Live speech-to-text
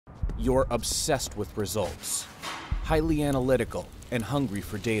You're obsessed with results, highly analytical and hungry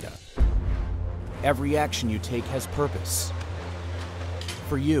for data. Every action you take has purpose.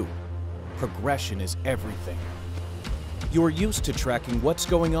 For you, progression is everything. You're used to tracking what's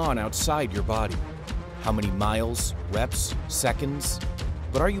going on outside your body. How many miles, reps, seconds?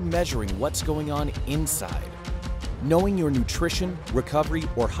 But are you measuring what's going on inside? Knowing your nutrition, recovery,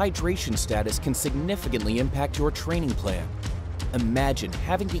 or hydration status can significantly impact your training plan. Imagine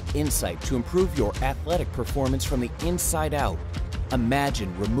having the insight to improve your athletic performance from the inside out.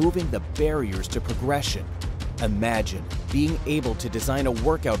 Imagine removing the barriers to progression. Imagine being able to design a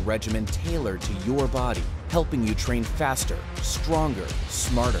workout regimen tailored to your body, helping you train faster, stronger,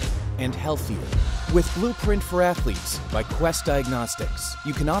 smarter, and healthier. With Blueprint for Athletes by Quest Diagnostics,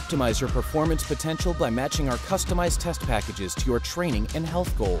 you can optimize your performance potential by matching our customized test packages to your training and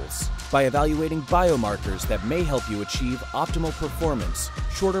health goals. By evaluating biomarkers that may help you achieve optimal performance,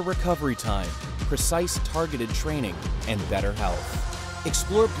 shorter recovery time, precise targeted training, and better health.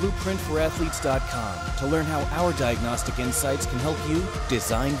 Explore BlueprintForAthletes.com to learn how our diagnostic insights can help you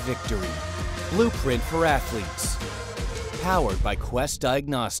design victory. Blueprint for Athletes. Powered by Quest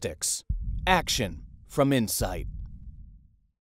Diagnostics. Action from insight.